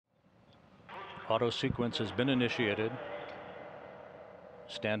Auto sequence has been initiated.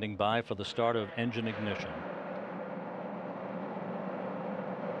 Standing by for the start of engine ignition.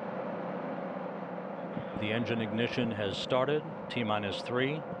 The engine ignition has started. T-minus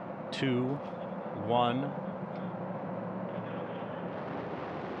 3, 2, 1.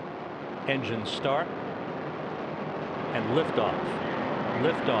 Engine start and liftoff.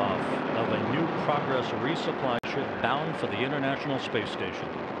 Liftoff of a new Progress resupply ship bound for the International Space Station.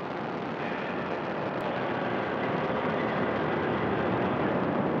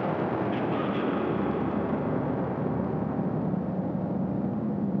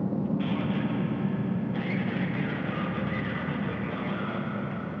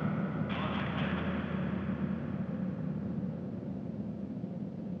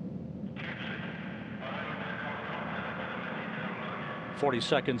 "40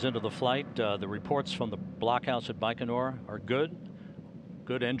 seconds into the flight, the reports from the blockhouse at Baikonur are good.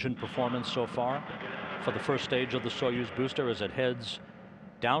 Good engine performance so far for the first stage of the Soyuz booster as it heads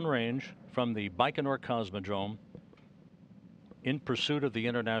downrange from the Baikonur Cosmodrome in pursuit of the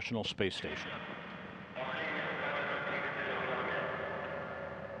International Space Station.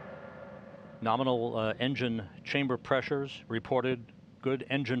 Nominal engine chamber pressures reported good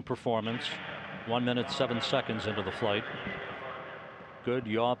engine performance 1 minute 7 seconds into the flight. Good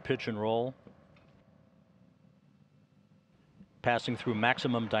yaw, pitch, and roll. Passing through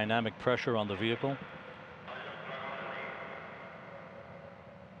maximum dynamic pressure on the vehicle.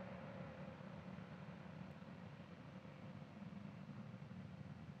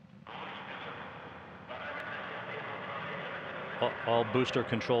 All booster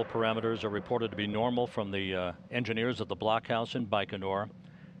control parameters are reported to be normal from the engineers at the blockhouse in Baikonur.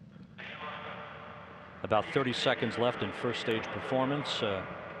 About 30 seconds left in first stage performance.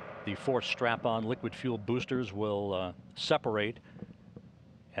 The 4 strap-on liquid fuel boosters will separate,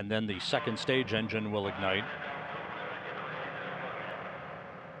 and then the second stage engine will ignite.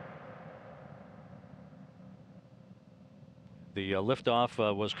 The liftoff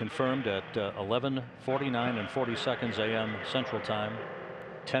was confirmed at 11:49 and 40 seconds a.m. Central Time,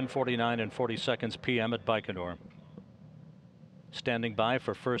 10:49 and 40 seconds p.m. at Baikonur. Standing by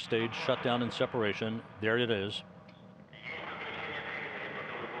for first stage shutdown and separation. There it is.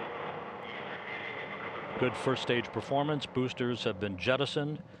 Good first stage performance. Boosters have been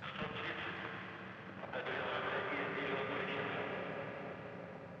jettisoned.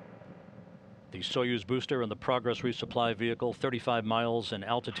 The Soyuz booster and the Progress resupply vehicle 35 miles in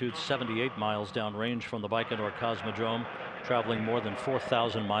altitude, 78 miles downrange from the Baikonur Cosmodrome, traveling more than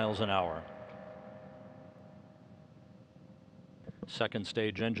 4,000 miles an hour. Second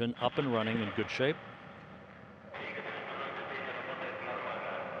stage engine up and running in good shape.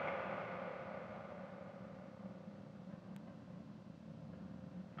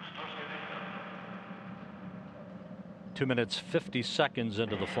 Two minutes 50 seconds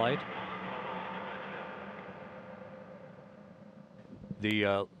into the flight.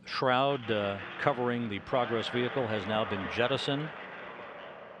 The shroud covering the Progress vehicle has now been jettisoned.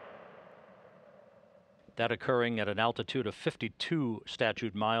 That occurring at an altitude of 52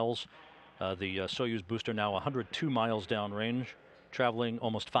 statute miles. The Soyuz booster now 102 miles downrange, traveling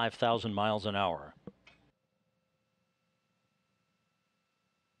almost 5,000 miles an hour.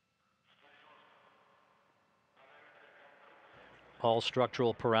 All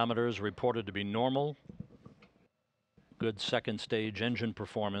structural parameters reported to be normal. Good second stage engine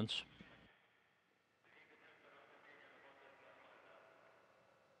performance.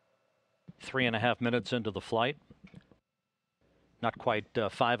 Three and a half minutes into the flight. Not quite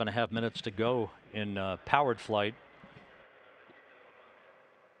 5.5 minutes to go in powered flight.